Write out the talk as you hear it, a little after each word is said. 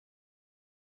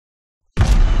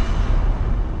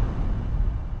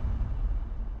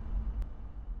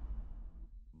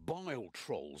bile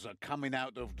trolls are coming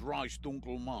out of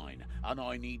Dreisdunkel mine, and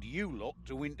I need you lot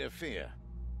to interfere.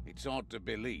 It's hard to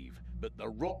believe, but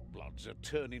the Rockbloods are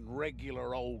turning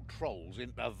regular old trolls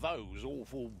into those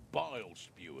awful bile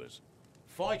spewers.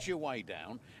 Fight your way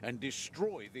down and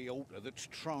destroy the altar that's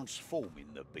transforming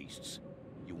the beasts.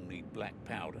 You'll need black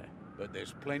powder, but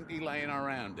there's plenty laying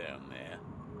around down there.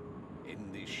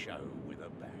 End this show with a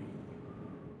bang.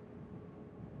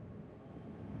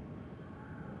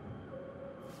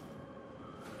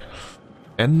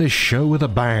 End this show with a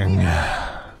bang.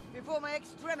 Before my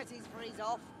extremities freeze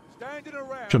off. Standing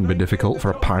around. Shouldn't be difficult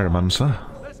for a pyromancer.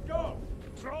 Let's go.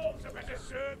 Trolls are better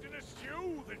served in a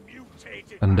stew than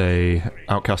mutated. And a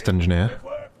outcast engineer.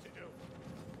 I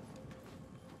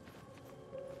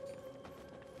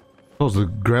suppose the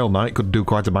Grail Knight could do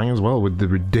quite a bang as well with the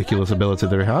ridiculous ability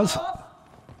that he has.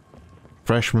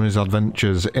 Fresh from his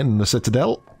adventures in the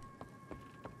Citadel.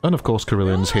 And of course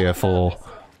Carillion's here for,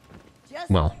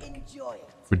 well,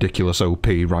 ridiculous OP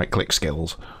right-click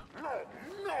skills.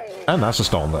 And that's a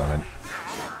Storm Vermin.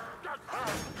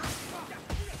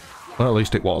 Well, at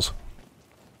least it was.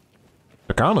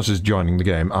 Arcanus is joining the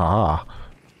game. Ah.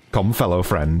 Come, fellow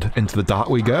friend. Into the dark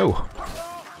we go.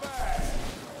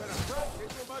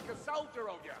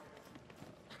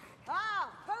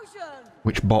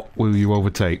 Which bot will you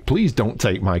overtake? Please don't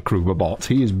take my Kruber bot.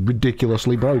 He is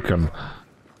ridiculously broken.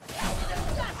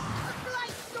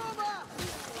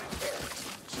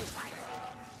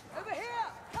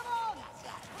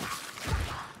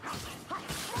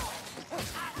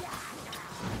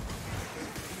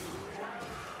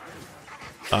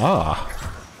 Ah.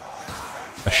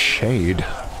 A shade.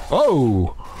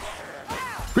 Oh!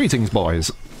 Greetings, boys.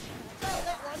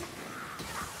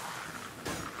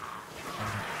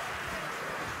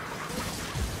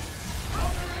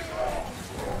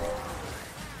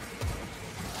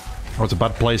 Oh, it's a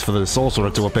bad place for the sorcerer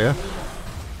to appear.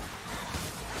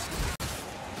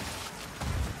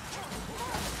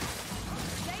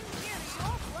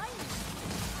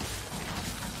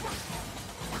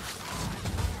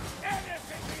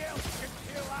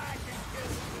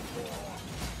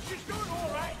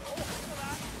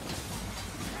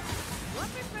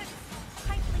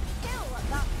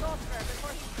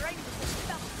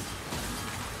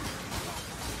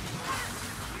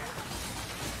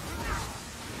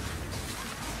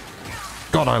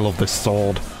 God, I love this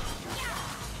sword.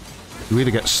 You either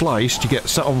get sliced, you get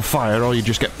set on fire, or you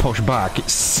just get pushed back.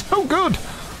 It's so good!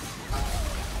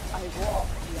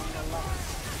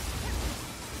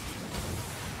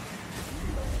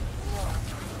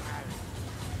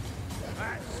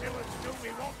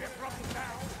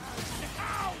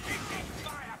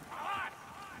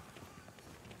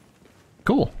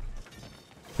 Cool.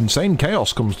 Insane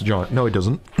Chaos comes to join. No, he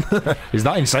doesn't. Is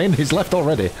that insane? He's left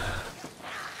already.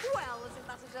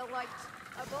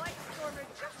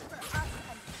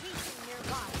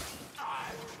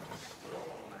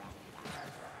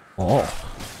 Oh.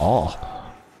 Oh.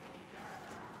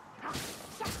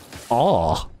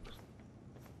 Oh.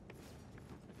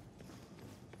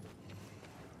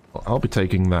 Well, I'll be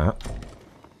taking that.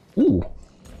 Ooh.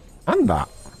 And that.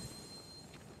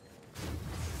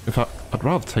 In fact, I'd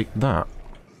rather take that.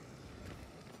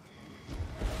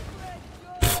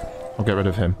 I'll get rid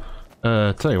of him.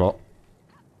 Tell you what.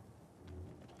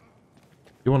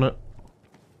 You wanna...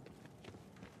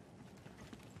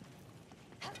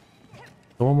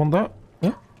 Someone want that?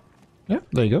 Yeah? Yeah,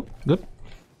 there you go. Good.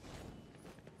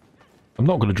 I'm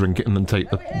not going to drink it and then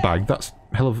take the bag. That's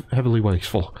heavily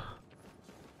wasteful.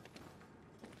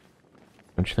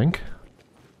 Don't you think?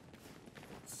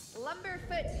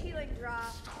 Lumberfoot healing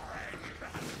draft.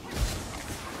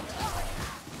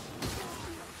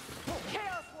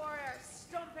 Chaos warrior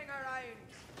stomping around.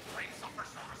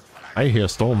 I hear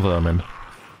storm vermin.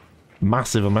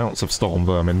 Massive amounts of storm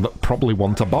vermin that probably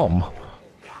want a bomb.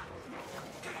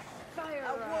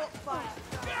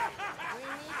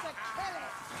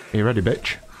 Are you ready,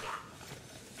 bitch?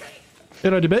 You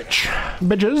ready, bitch?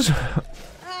 Bitches?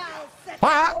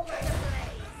 Ah!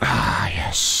 Ah,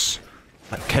 yes.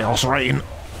 That chaos rain.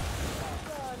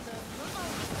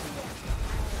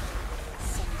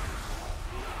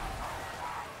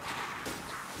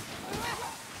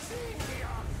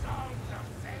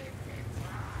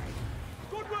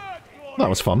 That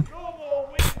was fun.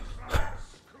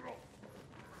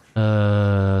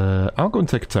 I'll go and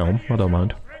take a tome. I don't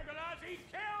mind.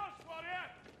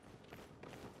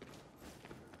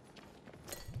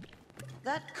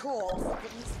 That course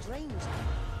getting strange.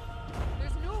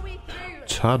 There's no way through.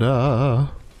 Ta-da!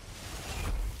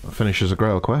 That finishes a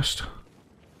Grail quest.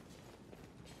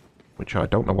 Which I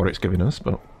don't know what it's giving us,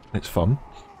 but it's fun.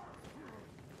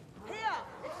 Here!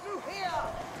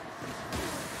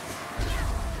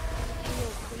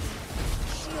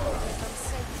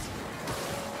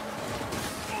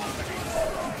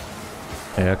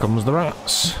 Here comes the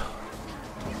rats.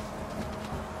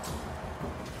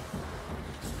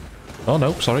 Oh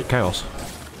no, sorry, chaos.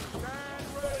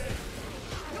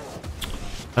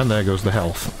 And there goes the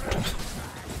health.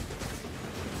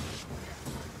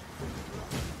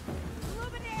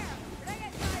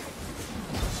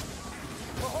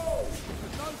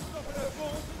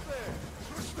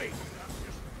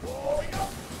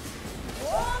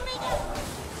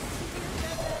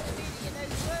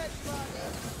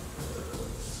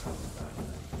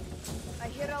 I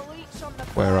hear a leech on the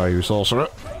Where are you, sorcerer?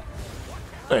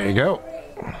 There you go.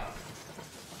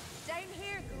 down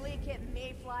here, delicate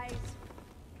mayflies.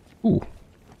 Ooh.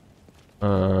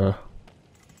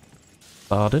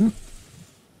 Bardin.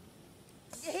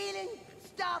 Healing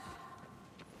stuff.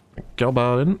 Go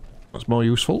Bardin. That's more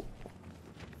useful.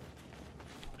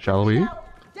 Shall we? Down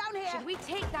here. Should we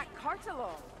take that cart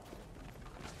along?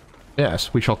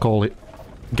 Yes, we shall call it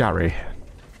Gary.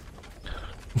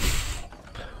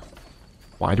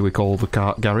 Why do we call the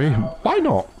cart Gary? Why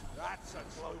not? That's a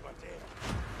clover dip.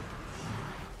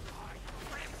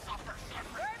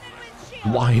 Vermin with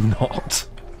shield! Why not?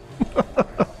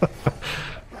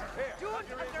 Don't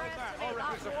underestimate that fire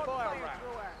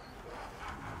thrower.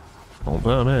 Storm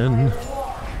vermin.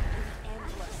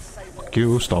 Fuck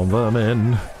you, storm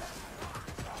vermin.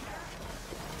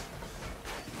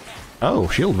 Oh,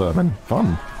 shield vermin.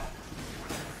 Fun.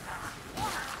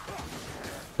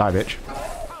 Die, bitch.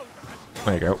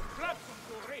 There you go.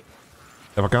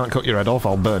 If I can't cut your head off,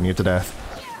 I'll burn you to death.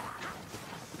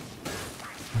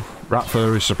 Rat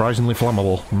fur is surprisingly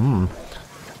flammable. Hmm.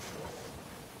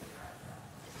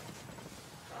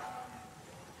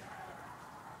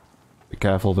 Be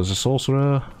careful, there's a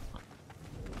sorcerer.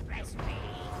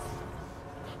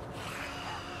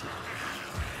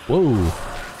 Whoa!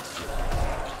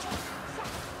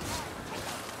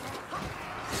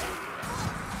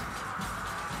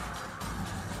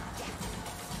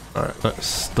 Alright, let's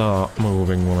start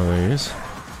moving one of these.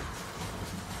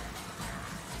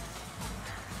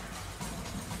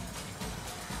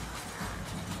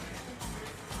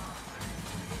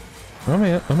 I'm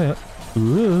here, I'm here.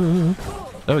 Ooh.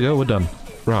 There we go, we're done.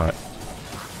 Right.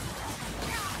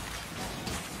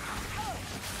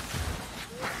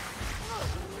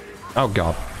 Oh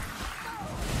god.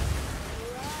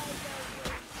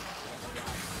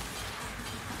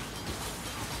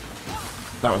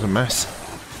 That was a mess.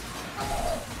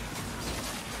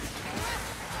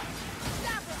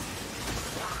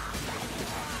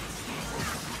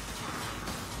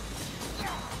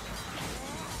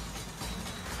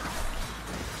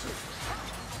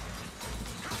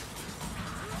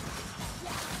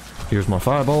 Here's my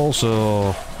fireball,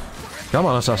 so... Come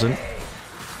on, assassin.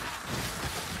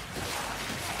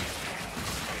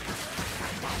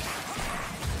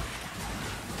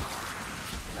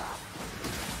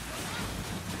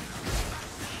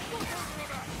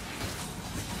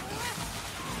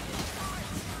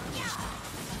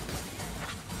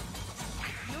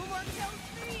 No more kills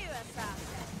for you, assassin.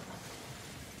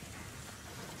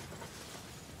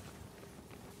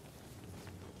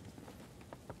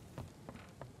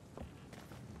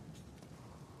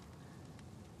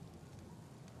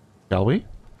 Shall we?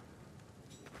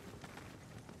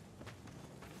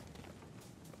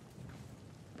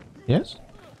 Yes?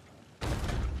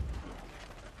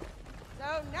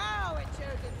 So now it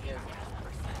shows enthusiasm.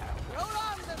 Roll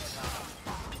on, little dog.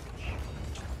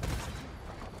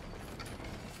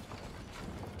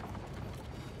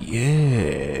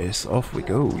 Yes, off we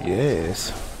go,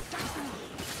 yes.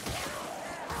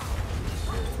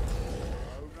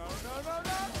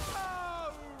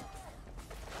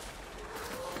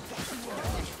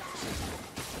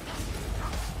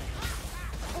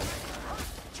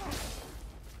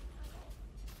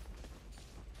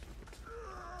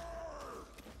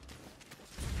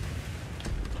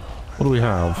 What do we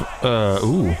have?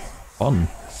 Ooh, fun.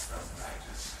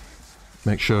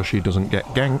 Make sure she doesn't get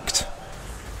ganked.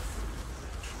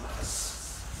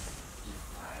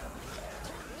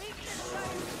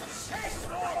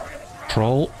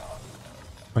 Troll,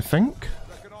 I think.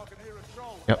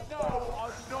 Yep.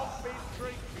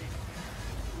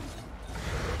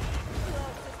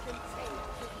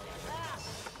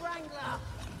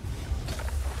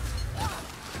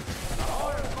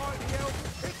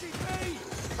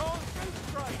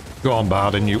 Go on,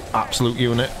 Bardin, you absolute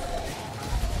unit.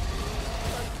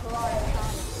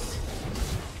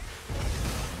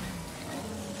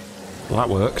 Well, that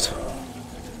worked.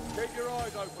 Keep your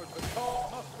eyes open, the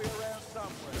cart must be around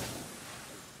somewhere.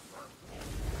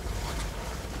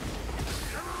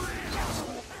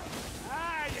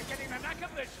 Ah, you're getting the knack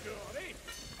of this, Geordie.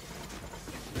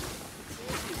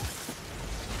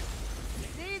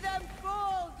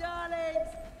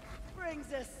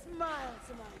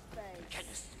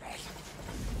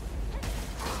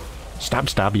 Stab,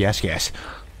 stab, yes, yes.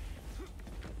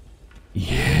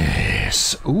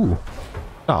 Yes! Ooh.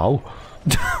 Oh.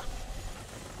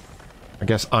 I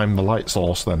guess I'm the light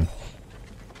source then.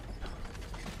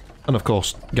 And of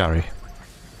course, Gary.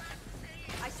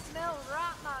 I smell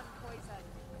Ratman poison.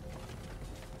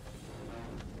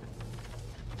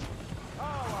 Oh,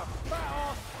 a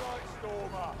fat-ass Bright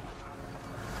Stormer!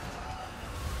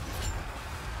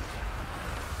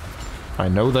 I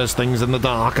know there's things in the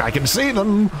dark, I can see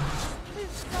them!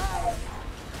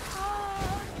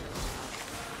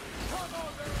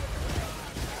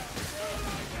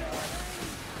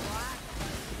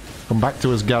 Come back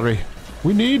to us, Gary.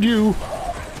 We need you!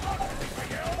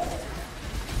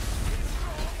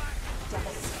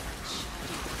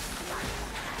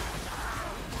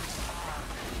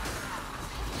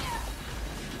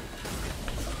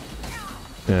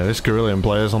 Yeah, this Carillion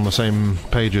player's on the same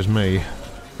page as me.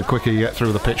 The quicker you get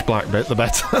through the pitch black bit, the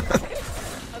better.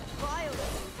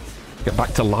 Get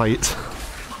back to light.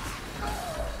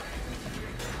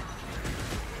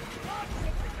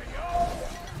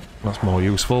 That's more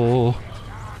useful.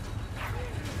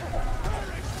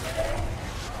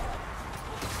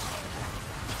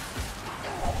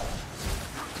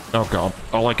 Oh god,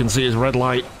 all I can see is red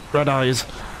light, red eyes.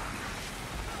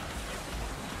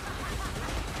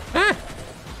 Ah!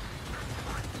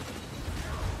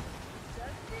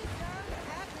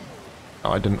 Oh,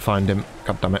 I didn't find him.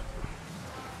 God damn it.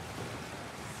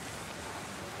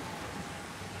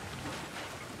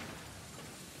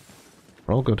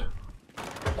 We're all good.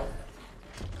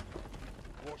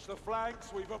 Watch the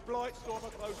flanks, we've a Blight Stormer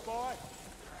close by.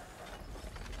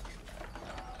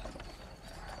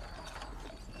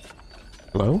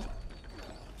 Hello?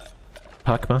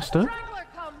 Packmaster? Wrangler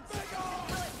comes.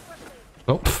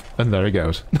 Oh, pff, and there he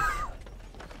goes.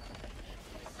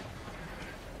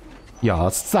 Ya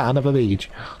son of a bitch.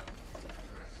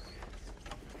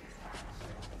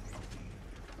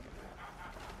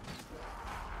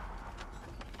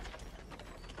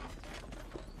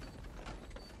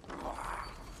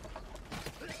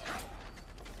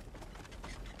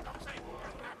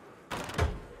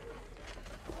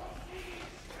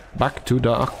 Back to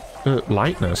dark...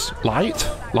 lightness. Light?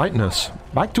 Lightness.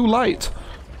 Back to light.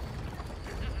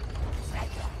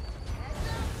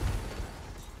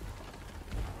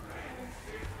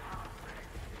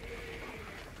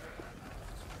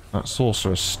 That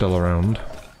sorcerer's still around.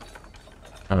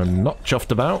 I'm not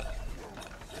chuffed about.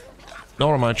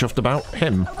 Nor am I chuffed about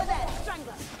him. Over there,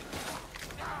 Strangler.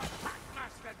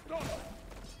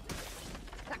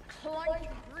 That clanking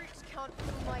brute can't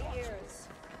fill my ears.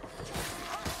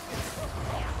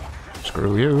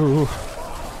 Screw you.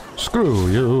 Screw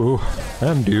you.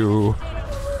 And you.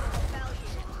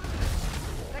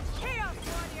 The Chaos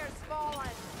Warrior's fallen.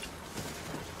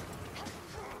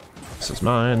 This is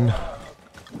mine.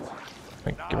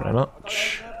 Thank you very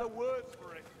much. Have the words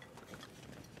for it.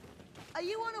 Are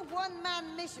you on a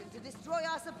one-man mission to destroy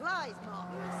our supplies,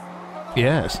 Marcus?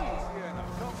 Yes. A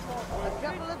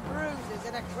couple of bruises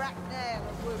and a cracked nail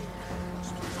and wound.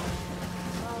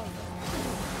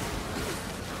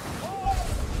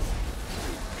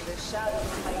 The shadow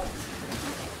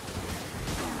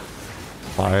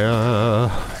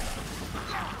Fire.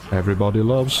 Everybody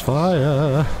loves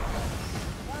fire.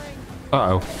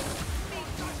 Uh-oh.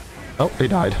 Oh, he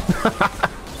died. I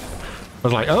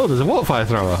was like, oh, there's a water fire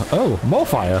thrower. Oh, more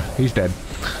fire. He's dead.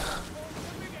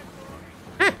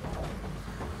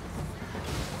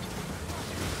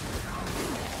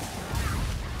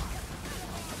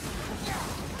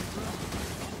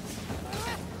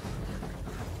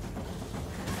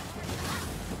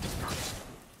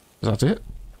 Is that it?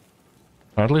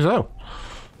 Apparently so.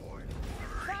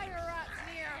 Fire rats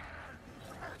near.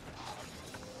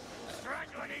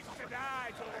 Strangler needs to die,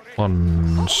 Tory.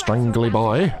 One strangly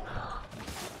boy.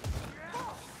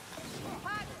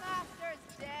 Packmaster's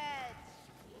dead.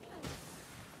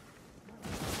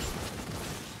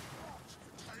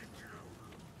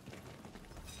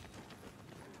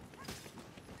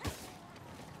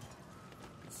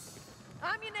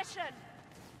 Ammunition.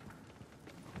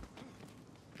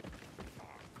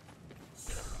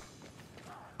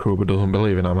 Kuba doesn't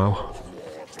believe in ammo.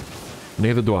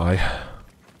 Neither do I.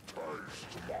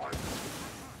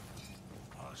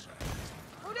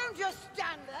 Oh, don't just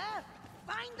stand there!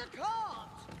 Find the cart!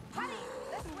 Honey,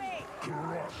 this way.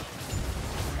 Chaos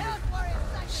Warrior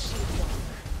Sienna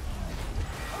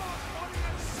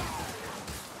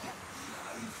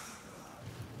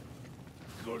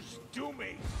Goes to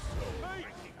me.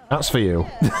 That's for you.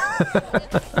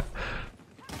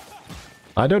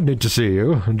 I don't need to see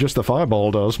you. Just the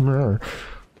fireball does. That's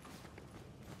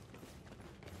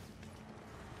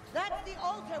the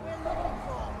altar we're looking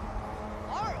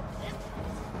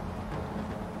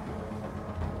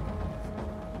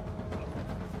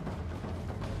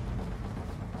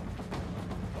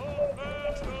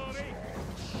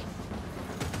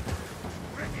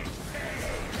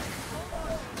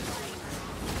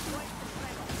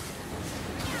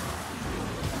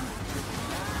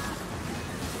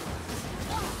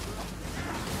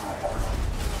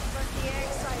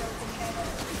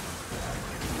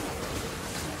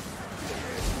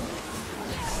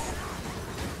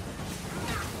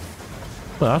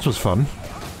Well, that was fun.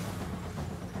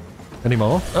 Any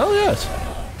more? Oh, yes!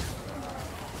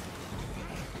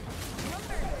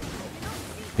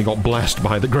 He got blessed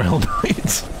by the Grail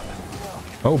Knights.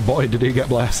 Oh boy, did he get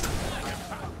blessed.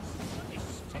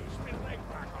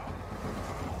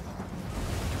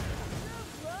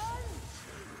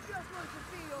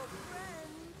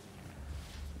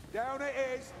 Down it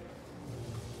is.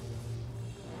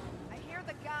 I hear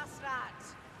the gas rat.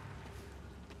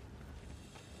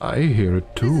 I hear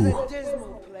it This is too. a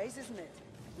dismal place, isn't it?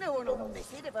 No one will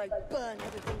miss it if I burn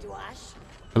everything to ash.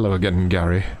 Hello again,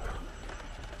 Gary.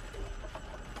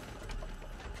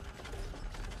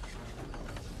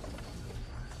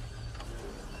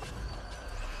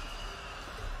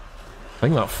 I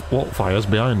think that walk fire's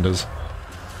behind us.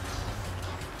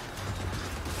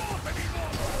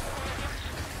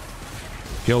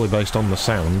 Purely based on the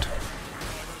sound.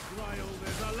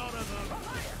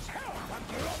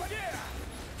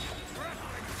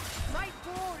 Might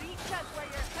go reach us where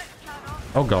your hit cannot.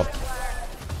 Oh god.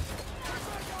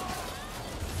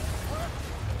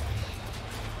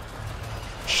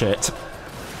 Shit.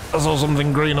 I saw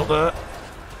something green up there. I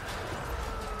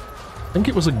think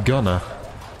it was a gunner.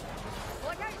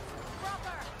 Look out,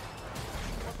 brother!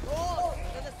 Oh,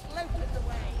 to the slope of the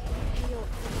way. Heal.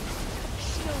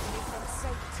 Shield me from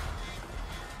sight.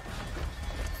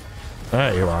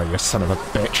 There you are, you son of a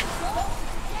bitch.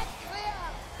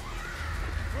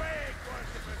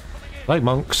 Like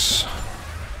monks.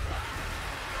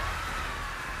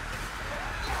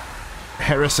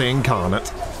 Heresy incarnate.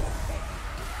 The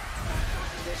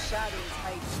shadows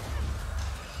hide.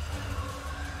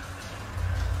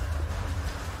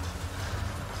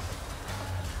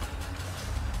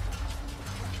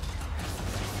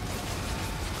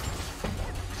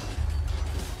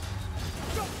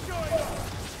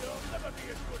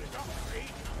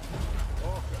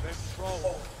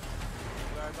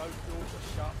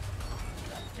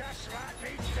 Gas rat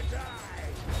needs to die.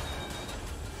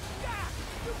 Gas!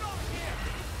 You're not here!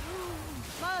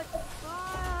 Mud!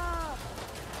 Ah!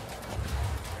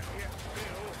 Here,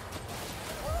 Bill.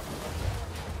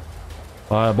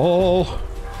 Fireball. If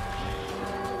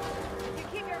you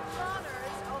keep your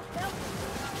manners, I'll help you.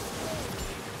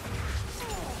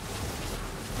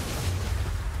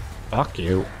 Fuck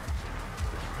you.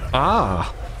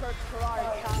 Ah!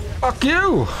 Fuck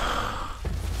you!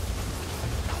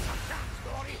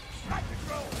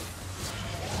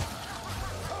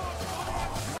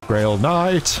 Grail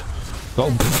Knight! Oh,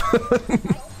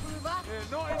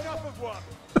 Not enough of one.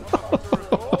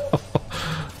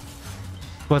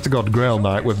 swear to God, Grail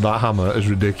Knight with that hammer is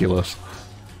ridiculous.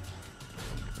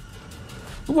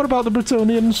 But what about the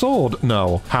Bretonian sword?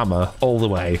 No, hammer, all the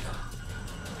way.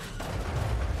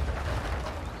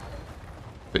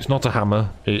 If it's not a hammer,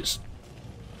 it's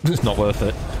not worth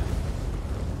it.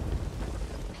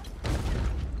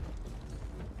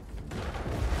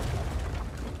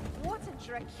 What in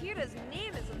Dracula's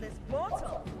name is in this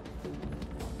bottle?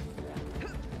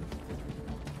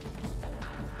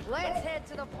 Let's head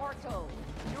to the portal.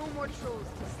 No more trolls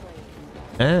to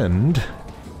slay. And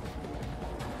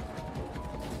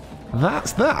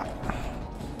that's that.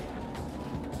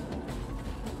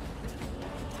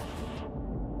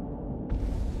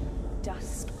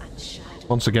 Dusk and shadow.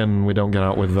 Once again, we don't get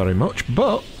out with very much,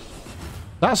 but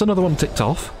that's another one ticked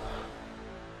off.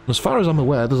 As far as I'm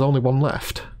aware, there's only one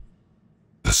left.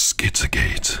 The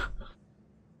Skittergate.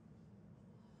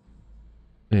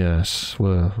 Yes,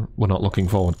 we're not looking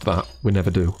forward to that. We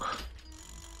never do.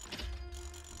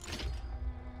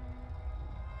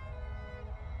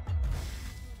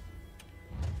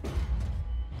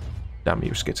 Damn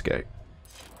you, Skittergate.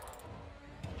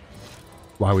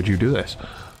 Why would you do this?